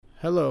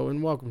Hello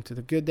and welcome to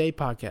the Good Day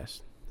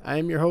Podcast. I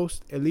am your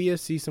host,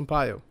 Elias C.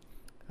 Sampaio.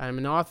 I am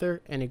an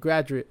author and a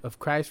graduate of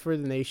Christ for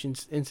the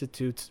Nations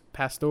Institute's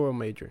pastoral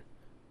major.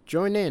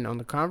 Join in on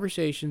the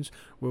conversations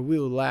where we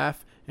will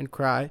laugh and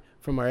cry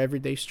from our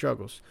everyday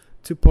struggles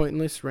to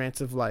pointless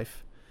rants of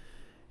life.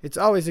 It's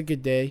always a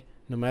good day,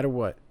 no matter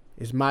what,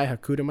 is my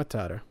Hakuna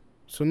Matata.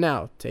 So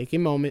now, take a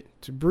moment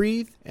to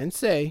breathe and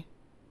say,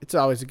 it's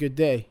always a good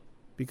day,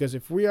 because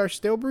if we are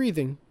still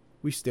breathing,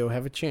 we still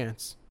have a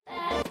chance.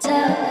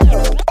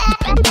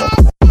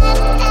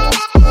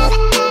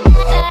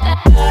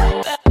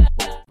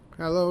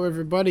 Hello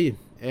everybody,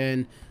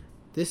 and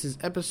this is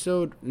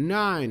episode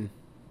 9,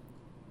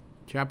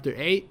 chapter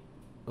 8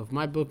 of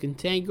my book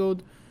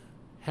Entangled,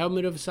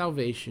 Helmet of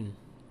Salvation.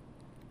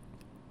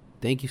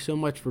 Thank you so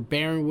much for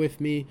bearing with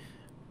me.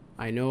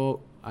 I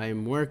know I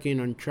am working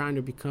on trying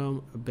to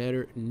become a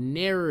better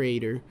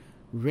narrator,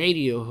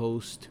 radio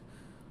host,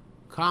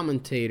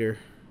 commentator,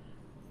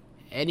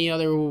 any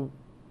other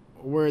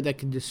word that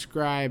could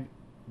describe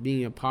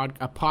being a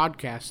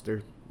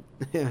podcaster.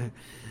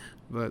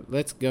 But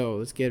let's go.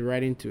 Let's get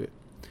right into it.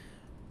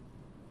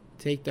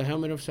 Take the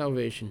helmet of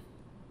salvation.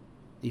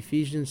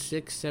 Ephesians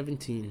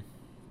 6:17.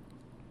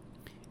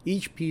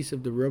 Each piece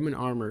of the Roman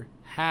armor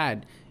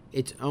had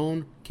its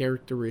own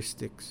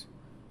characteristics,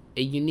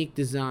 a unique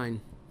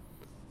design.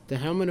 The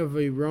helmet of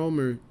a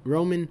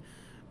Roman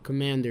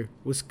commander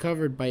was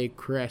covered by a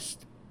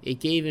crest. It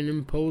gave an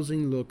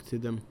imposing look to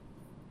them.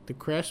 The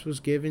crest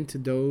was given to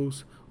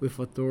those with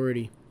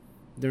authority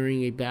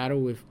during a battle.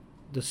 With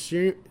the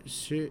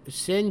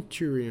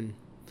centurion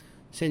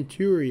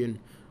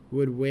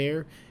would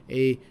wear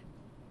a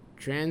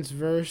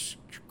transverse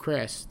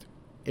crest.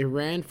 It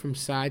ran from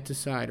side to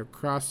side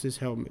across his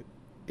helmet.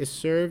 It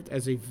served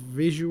as a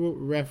visual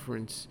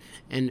reference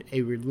and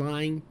a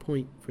rallying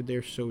point for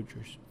their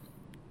soldiers.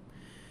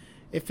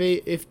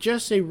 If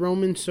just a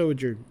Roman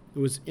soldier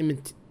was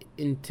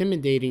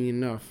intimidating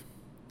enough,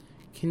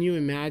 can you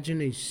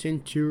imagine a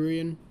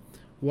centurion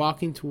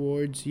walking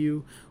towards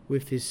you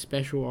with his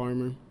special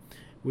armor,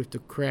 with the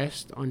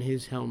crest on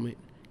his helmet,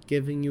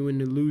 giving you an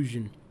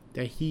illusion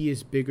that he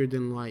is bigger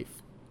than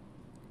life?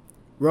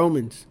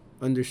 Romans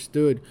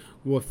understood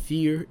what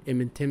fear and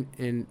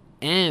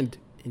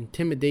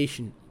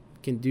intimidation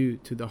can do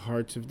to the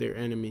hearts of their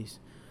enemies,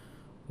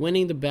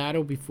 winning the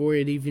battle before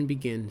it even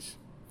begins.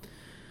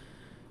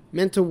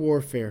 Mental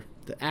warfare,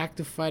 the act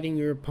of fighting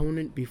your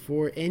opponent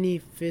before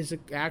any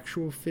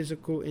actual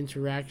physical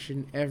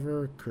interaction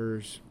ever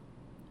occurs,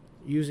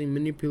 using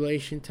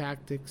manipulation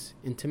tactics,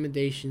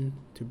 intimidation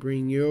to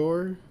bring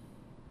your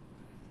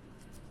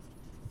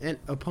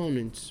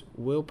opponent's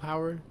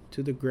willpower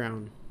to the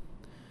ground.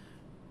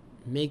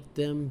 Make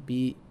them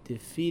be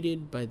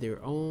defeated by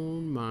their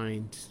own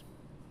minds.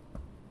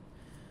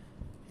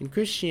 In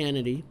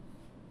Christianity,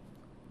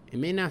 it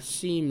may not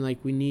seem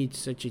like we need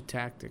such a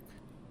tactic,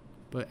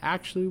 but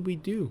actually we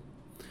do.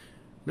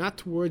 Not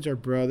towards our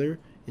brother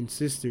and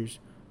sisters,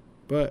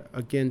 but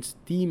against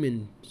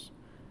demons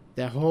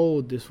that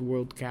hold this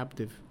world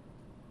captive.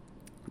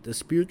 The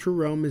spiritual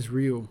realm is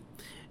real.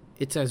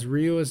 It's as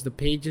real as the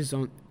pages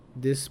on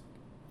this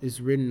is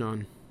written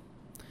on.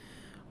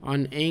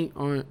 On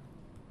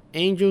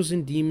angels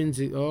and demons.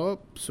 I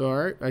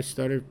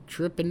started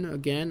tripping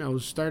again. I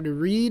was starting to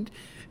read,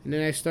 and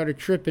then I started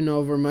tripping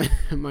over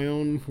my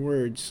own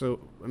words. So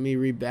let me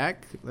read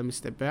back. Let me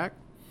step back.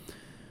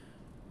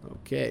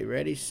 Okay,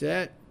 ready,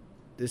 set.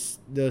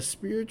 The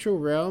spiritual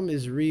realm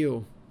is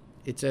real.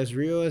 It's as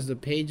real as the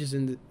pages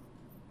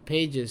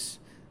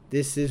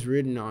this is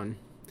written on.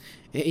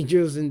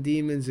 Angels and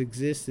demons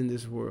exist in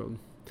this world.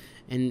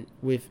 And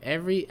with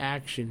every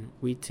action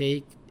we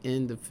take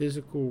in the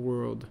physical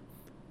world,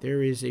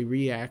 there is a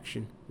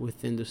reaction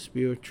within the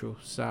spiritual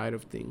side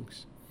of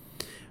things,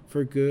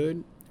 for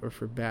good or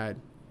for bad.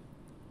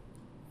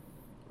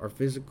 Our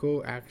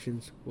physical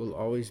actions will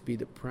always be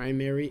the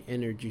primary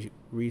energy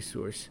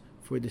resource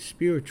for the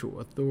spiritual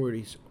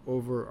authorities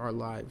over our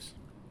lives.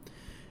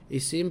 A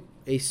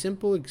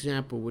simple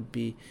example would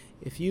be,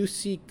 if you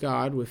seek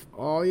God with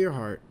all your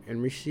heart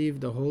and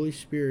receive the Holy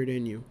Spirit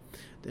in you,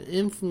 the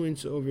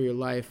influence over your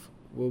life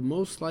will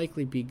most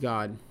likely be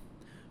God.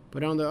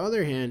 But on the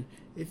other hand,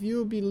 if you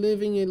will be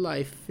living a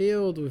life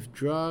filled with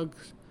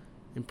drugs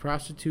and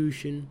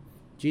prostitution,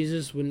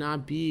 Jesus would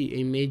not be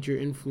a major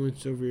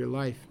influence over your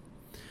life.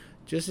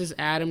 Just as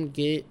Adam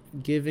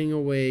giving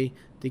away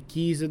the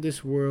keys of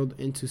this world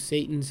into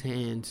Satan's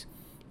hands,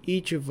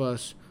 each of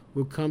us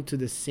will come to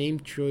the same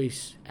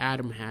choice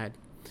Adam had.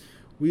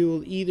 We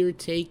will either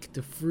take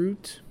the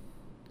fruit,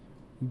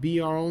 be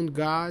our own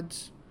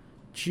gods,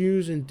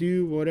 choose and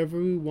do whatever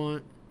we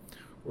want,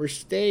 or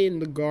stay in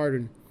the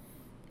garden,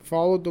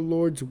 follow the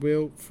Lord's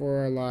will for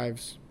our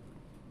lives.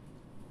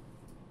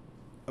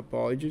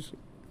 Apologies.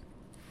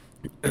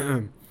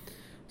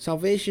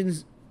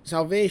 Salvation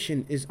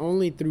is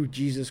only through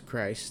Jesus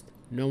Christ,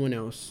 no one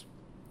else.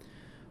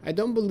 I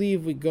don't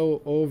believe we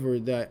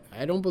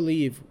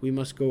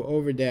must go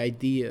over the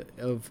idea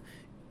of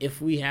if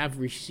we have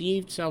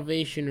received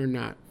salvation or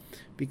not,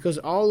 because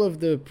all of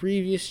the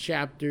previous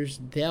chapters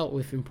dealt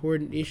with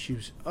important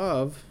issues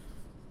of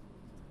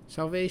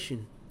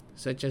salvation,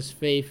 such as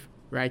faith,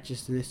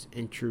 righteousness,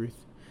 and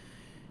truth.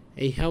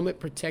 A helmet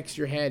protects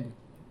your head,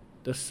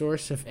 the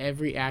source of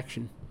every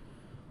action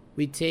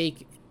we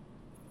take.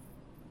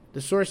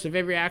 The source of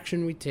every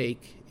action we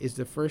take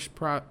is first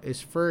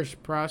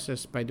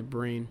processed by the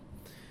brain.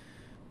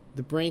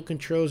 The brain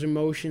controls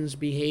emotions,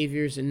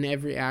 behaviors, and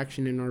every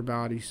action in our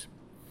bodies.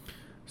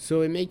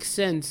 So it makes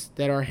sense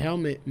that our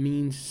helmet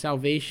means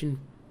salvation,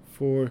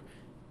 for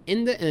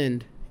in the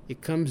end,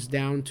 it comes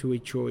down to a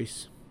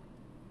choice.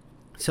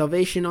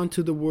 Salvation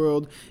unto the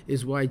world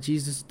is why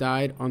Jesus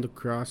died on the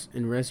cross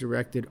and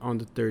resurrected on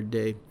the third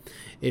day.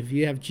 If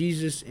you have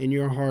Jesus in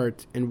your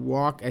heart and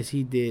walk as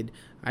he did,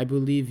 I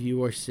believe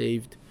you are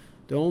saved.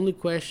 The only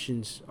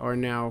questions are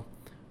now,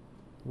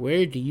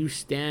 where do you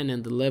stand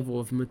in the level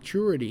of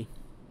maturity?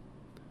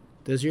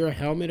 What does your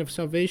helmet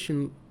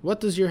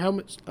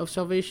of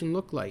salvation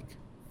look like?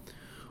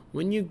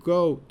 When you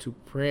go to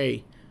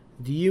pray,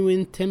 do you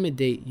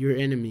intimidate your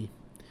enemy?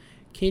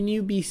 Can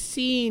you be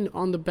seen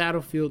on the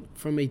battlefield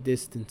from a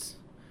distance?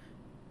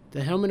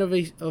 The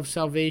helmet of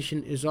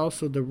salvation is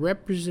also the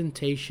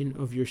representation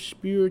of your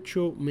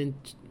spiritual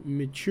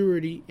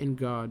maturity in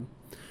God.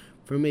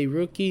 From a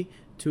rookie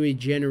to a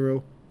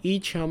general,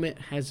 each helmet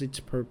has its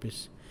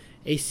purpose.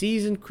 A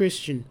seasoned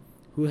Christian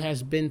who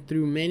has been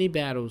through many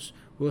battles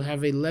will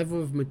have a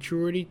level of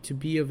maturity to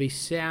be of a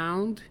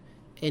sound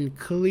and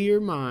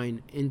clear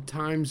mind in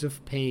times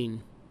of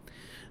pain,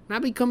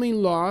 not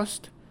becoming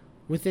lost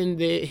within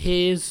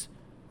his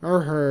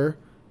or her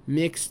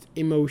mixed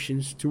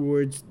emotions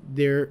towards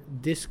their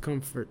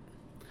discomfort,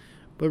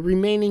 but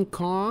remaining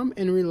calm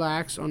and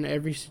relaxed on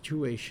every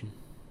situation.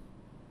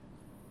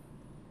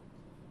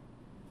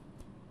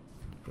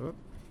 Oh,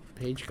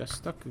 page got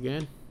stuck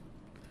again.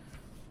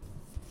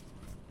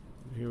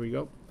 Here we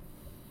go.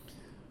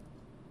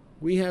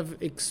 We have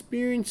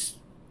experienced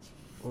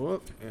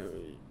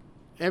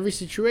every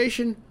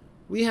situation.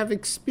 We have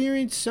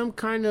experienced some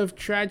kind of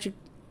tragic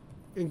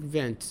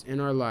event in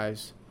our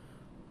lives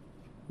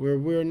where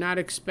we're not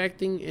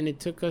expecting, and it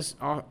took us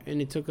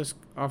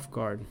off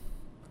guard.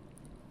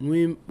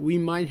 We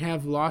might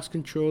have lost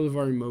control of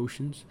our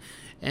emotions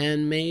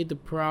and made the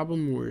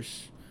problem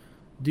worse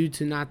due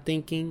to not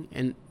thinking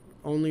and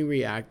only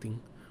reacting.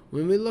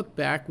 When we look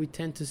back, we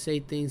tend to say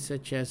things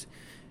such as,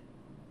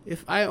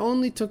 if I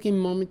only took a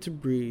moment to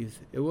breathe,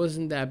 it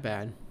wasn't that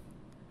bad.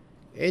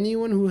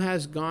 Anyone who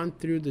has gone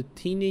through the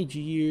teenage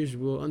years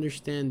will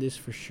understand this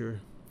for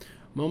sure.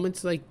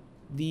 Moments like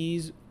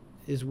these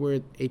is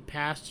where a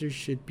pastor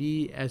should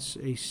be as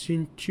a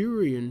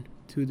centurion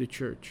to the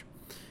church.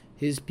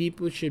 His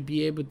people should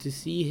be able to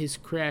see his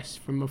crest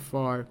from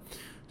afar,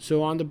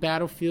 so on the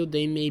battlefield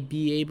they may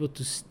be able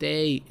to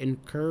stay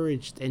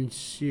encouraged and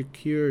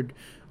secured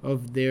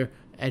of their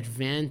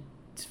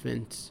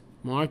advancements,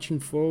 marching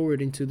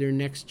forward into their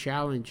next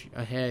challenge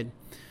ahead,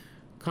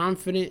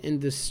 confident in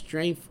the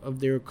strength of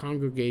their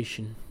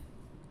congregation.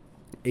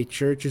 A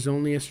church is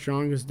only as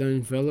strong as the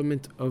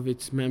envelopment of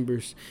its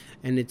members,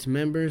 and its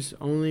members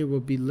only will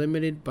be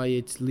limited by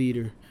its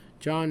leader.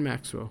 John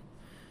Maxwell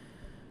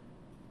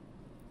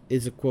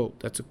is a quote.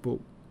 That's a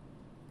quote.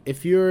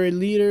 If you're a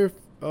leader,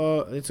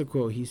 it's a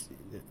quote.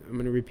 I'm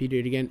going to repeat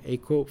it again. A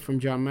quote from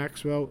John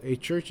Maxwell. A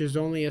church is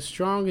only as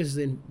strong as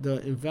the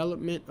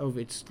envelopment of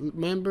its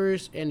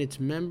members, and its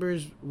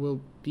members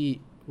will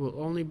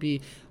only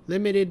be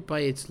limited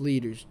by its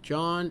leaders.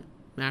 John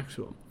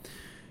Maxwell.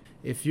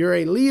 If you're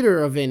a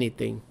leader of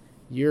anything,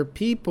 your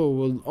people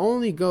will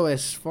only go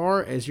as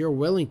far as you're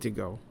willing to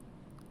go.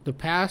 The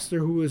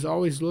pastor who is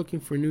always looking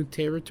for new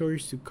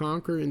territories to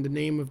conquer in the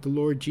name of the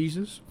Lord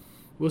Jesus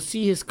will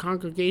see his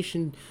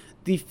congregation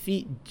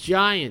defeat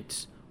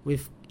giants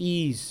with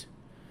ease.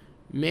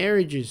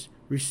 Marriages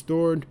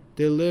restored,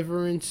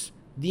 deliverance,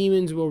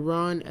 demons will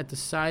run at the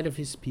sight of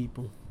his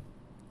people.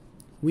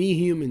 We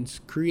humans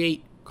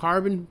create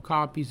carbon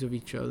copies of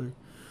each other.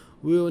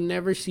 We will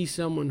never see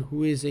someone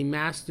who is a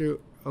master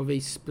of a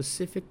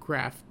specific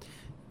craft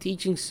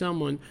teaching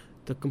someone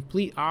the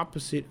complete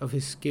opposite of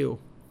his skill.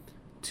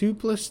 2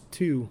 +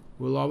 2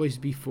 will always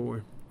be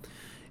 4.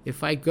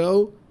 If I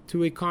go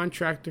to a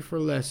contractor for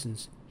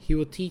lessons, he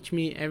will teach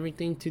me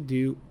everything to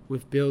do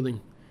with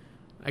building.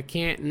 I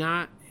can't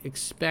not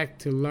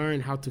expect to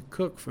learn how to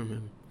cook from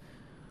him.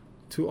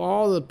 To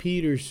all the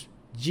Peters,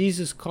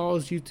 Jesus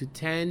calls you to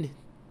tend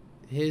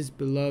his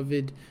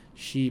beloved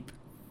sheep,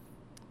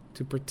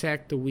 to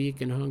protect the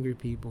weak and hungry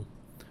people.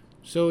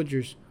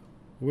 Soldiers,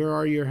 where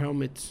are your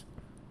helmets?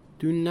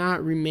 Do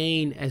not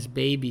remain as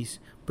babies,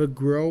 but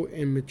grow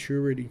in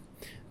maturity,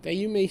 that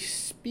you may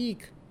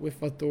speak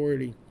with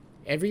authority.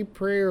 Every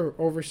prayer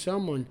over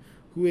someone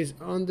who is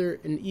under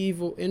an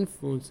evil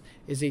influence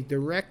is a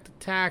direct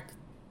attack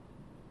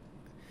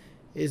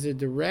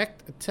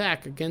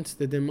against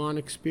the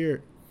demonic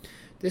spirit.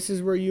 This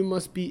is where you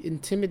must be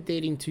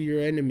intimidating to your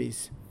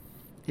enemies.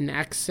 In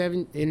Acts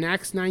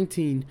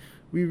 19,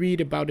 we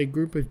read about a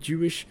group of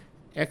Jewish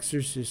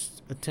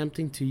exorcists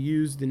attempting to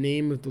use the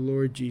name of the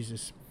Lord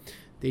Jesus.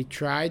 They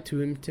tried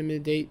to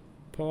intimidate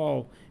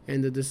Paul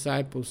and the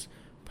disciples,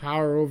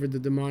 power over the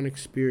demonic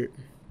spirit.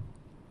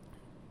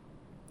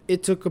 They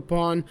took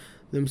upon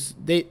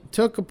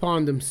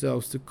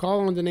themselves to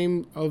call on the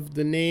name of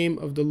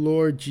the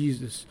Lord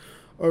Jesus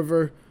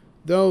over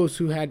those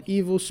who had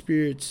evil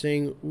spirits,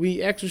 saying,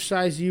 "We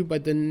exorcise you by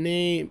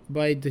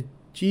the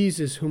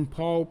Jesus whom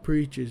Paul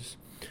preaches."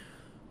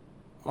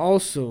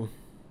 Also,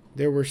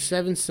 there were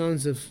 7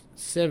 sons of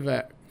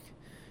Sceva,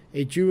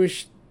 a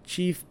Jewish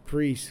chief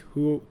priest,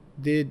 who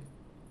did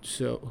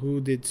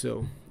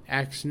so.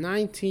 Acts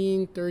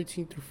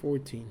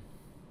 19:13-14.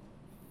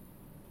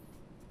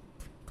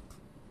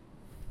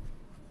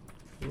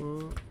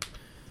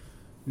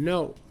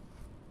 Note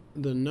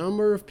the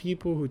number of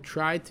people who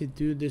tried to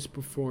do this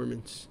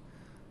performance.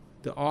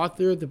 The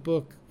author of the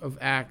book of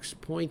Acts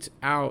points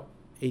out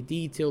a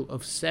detail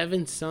of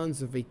 7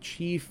 sons of a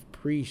chief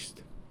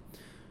priest.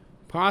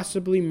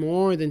 Possibly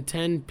more than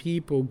 10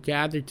 people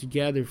gathered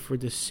together for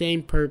the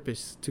same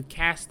purpose, to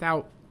cast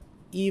out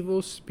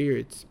evil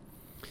spirits.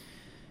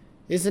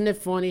 Isn't it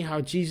funny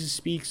how Jesus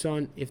speaks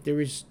on, if there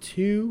is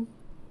 2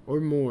 or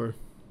more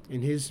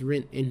in his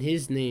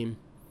name,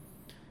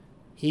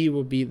 he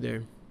will be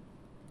there.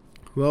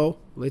 Well,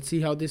 let's see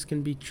how this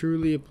can be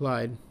truly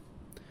applied.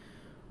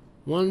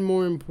 One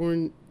more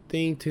important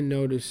thing to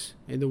notice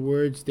are the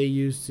words they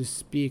use to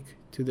speak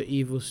to the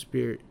evil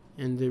spirit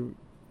and the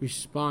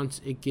response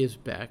it gives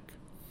back.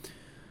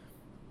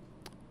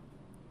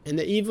 And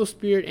the evil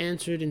spirit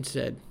answered and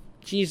said,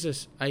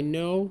 "Jesus, I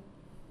know,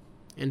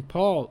 and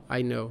Paul,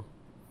 I know.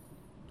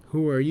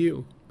 Who are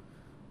you?"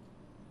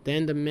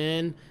 Then the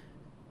man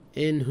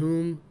in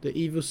whom the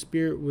evil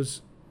spirit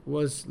was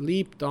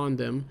leaped on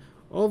them,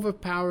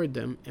 overpowered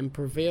them, and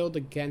prevailed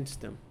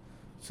against them,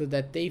 so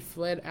that they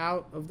fled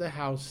out of the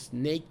house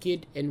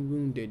naked and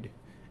wounded.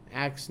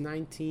 Acts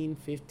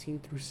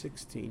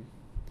 19:15-16.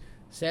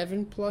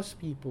 7+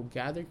 people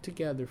gathered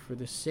together for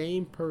the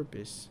same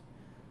purpose,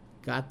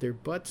 got their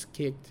butts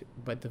kicked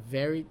by the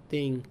very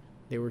thing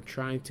they were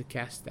trying to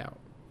cast out.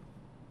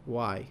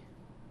 Why?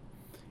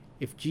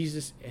 If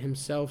Jesus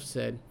himself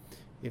said,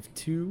 "If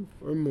 2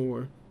 or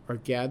more are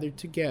gathered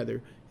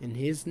together in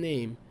his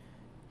name,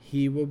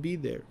 he will be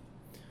there."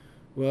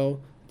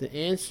 Well, the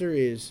answer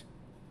is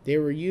they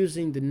were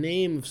using the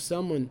name of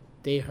someone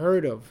they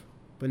heard of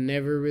but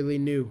never really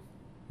knew.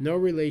 No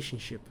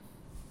relationship.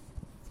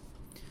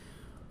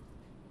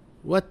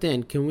 What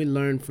then can we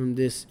learn from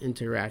this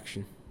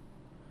interaction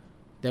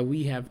that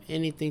will have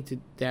anything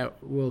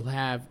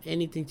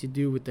to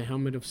do with the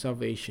helmet of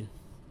salvation?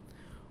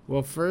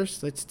 Well,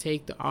 first, let's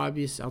take the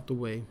obvious out the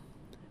way.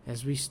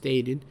 As we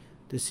stated,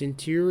 the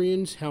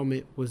centurion's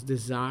helmet was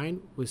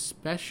designed with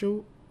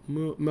special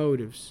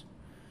motives.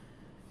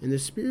 In the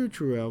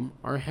spiritual realm,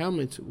 our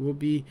helmets will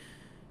be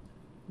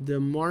the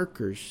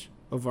markers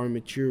of our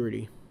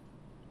maturity.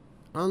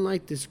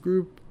 Unlike this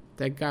group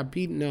that got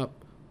beaten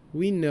up,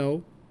 we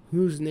know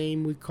whose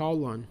name we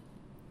call on.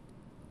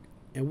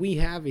 And we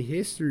have a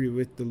history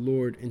with the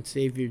Lord and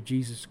Savior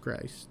Jesus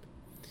Christ.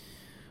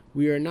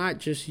 We are not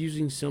just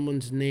using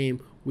someone's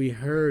name we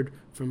heard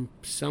from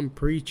some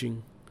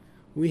preaching.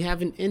 We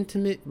have an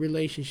intimate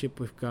relationship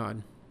with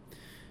God.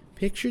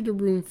 Picture the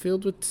room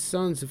filled with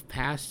sons of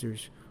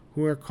pastors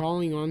who are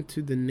calling on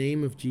to the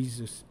name of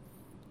Jesus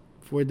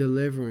for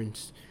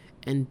deliverance,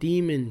 and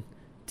demon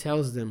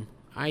tells them,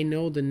 "I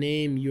know the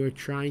name you are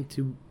trying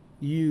to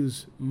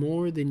use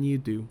more than you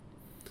do."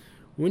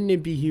 Wouldn't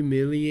it be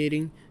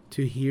humiliating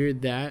to hear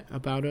that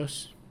about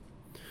us?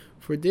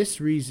 For this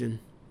reason,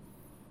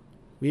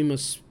 we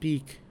must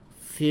speak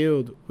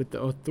filled with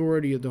the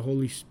authority of the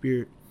Holy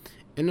Spirit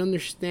and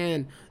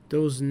understand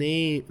whose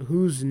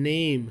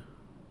name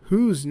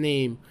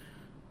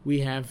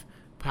we have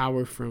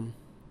power from.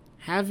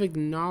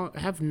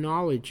 Have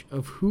knowledge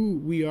of who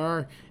we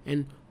are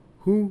and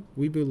who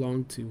we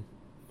belong to.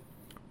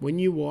 When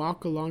you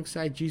walk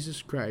alongside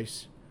Jesus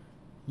Christ,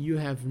 you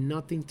have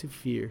nothing to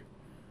fear.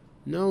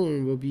 No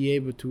one will be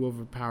able to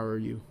overpower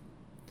you.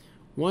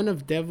 One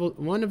of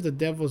the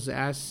devil's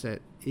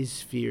assets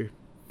is fear.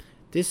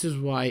 This is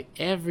why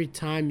every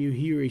time you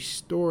hear a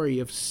story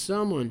of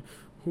someone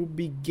who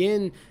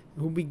began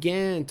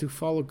to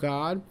follow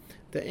God,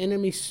 the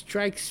enemy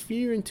strikes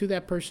fear into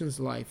that person's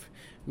life,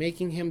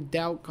 making him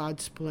doubt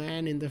God's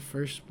plan in the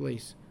first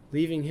place,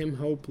 leaving him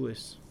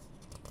hopeless.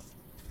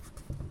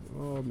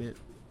 Oh, man.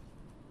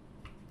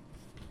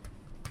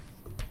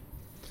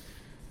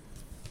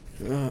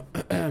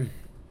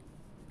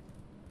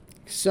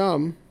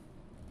 Some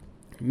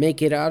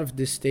make it out of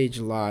this stage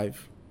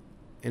alive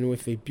and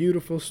with a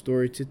beautiful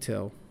story to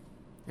tell,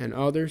 and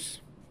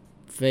others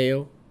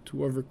fail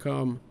to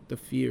overcome the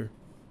fear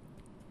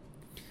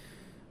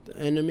the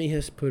enemy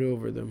has put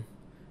over them,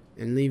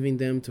 and leaving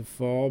them to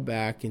fall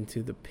back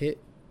into the pit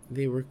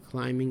they were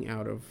climbing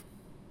out of.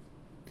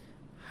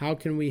 How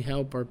can we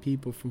help our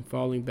people from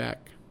falling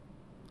back?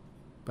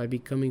 By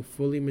becoming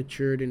fully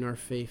matured in our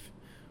faith.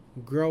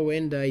 Grow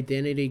in the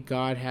identity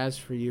God has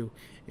for you,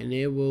 and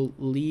it will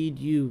lead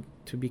you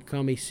to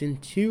become a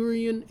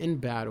centurion in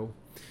battle.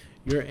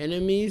 Your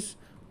enemies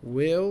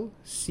will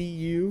see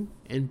you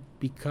and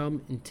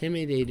become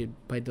intimidated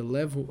by the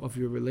level of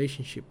your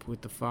relationship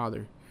with the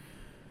Father.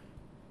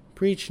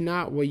 Preach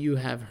not what you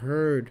have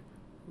heard,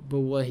 but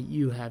what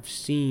you have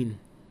seen.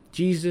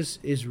 Jesus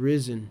is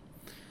risen.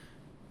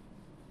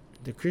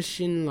 The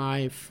Christian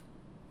life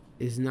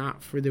is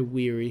not for the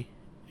weary,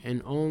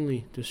 and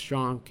only the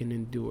strong can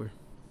endure.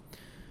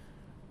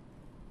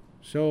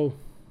 So,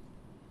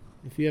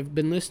 if you have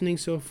been listening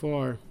so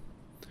far,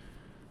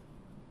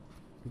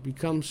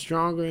 become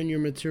stronger in your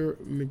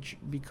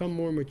become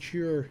more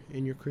mature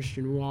in your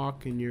Christian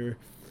walk, in your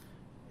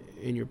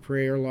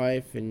prayer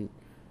life, and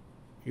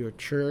your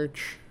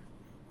church,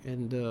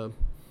 and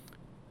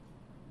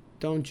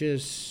don't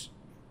just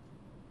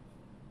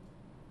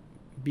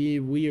be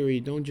weary.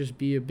 Don't just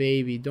be a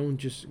baby. Don't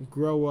just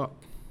grow up.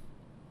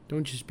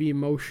 Don't just be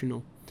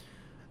emotional.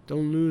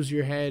 Don't lose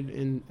your head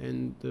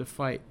in the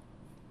fight.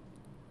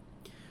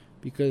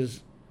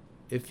 Because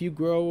if you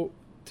grow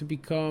to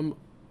become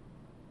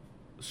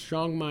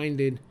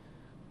strong-minded,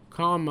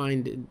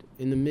 calm-minded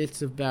in the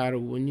midst of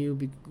battle, when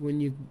you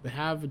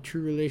have a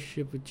true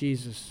relationship with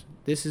Jesus,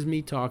 this is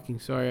me talking.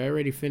 Sorry, I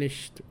already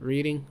finished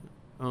reading.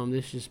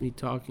 This is me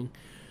talking,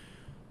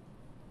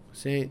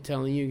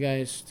 telling you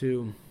guys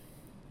to,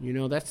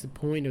 that's the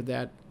point of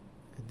that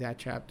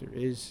chapter,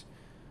 is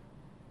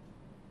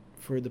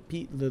for the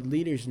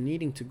leaders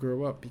needing to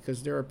grow up,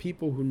 because there are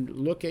people who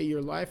look at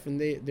your life and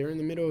they're in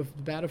the middle of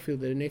the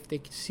battlefield, and if they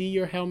can see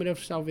your helmet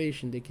of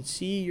salvation, they can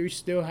see you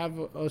still have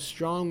a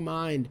strong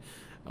mind,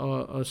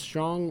 a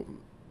sound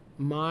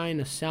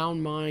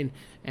mind,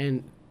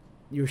 and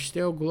you're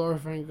still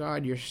glorifying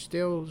God, you're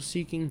still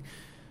seeking,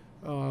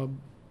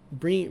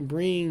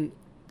 bringing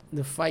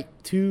the fight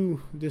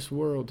to this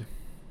world.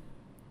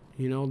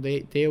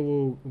 They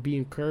will be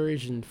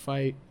encouraged and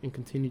fight and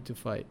continue to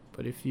fight.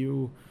 But if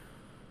you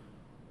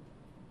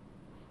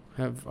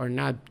are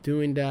not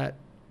doing that,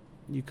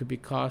 you could be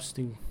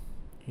costing,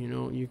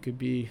 you could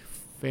be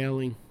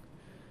failing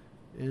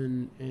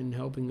in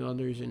helping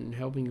others and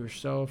helping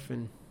yourself.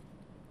 And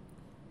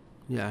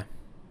yeah,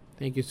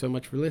 thank you so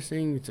much for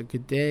listening. It's a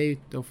good day.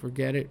 Don't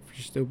forget it. If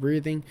you're still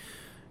breathing,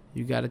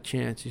 you got a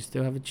chance. You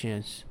still have a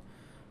chance.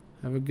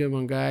 Have a good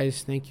one,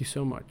 guys. Thank you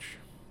so much.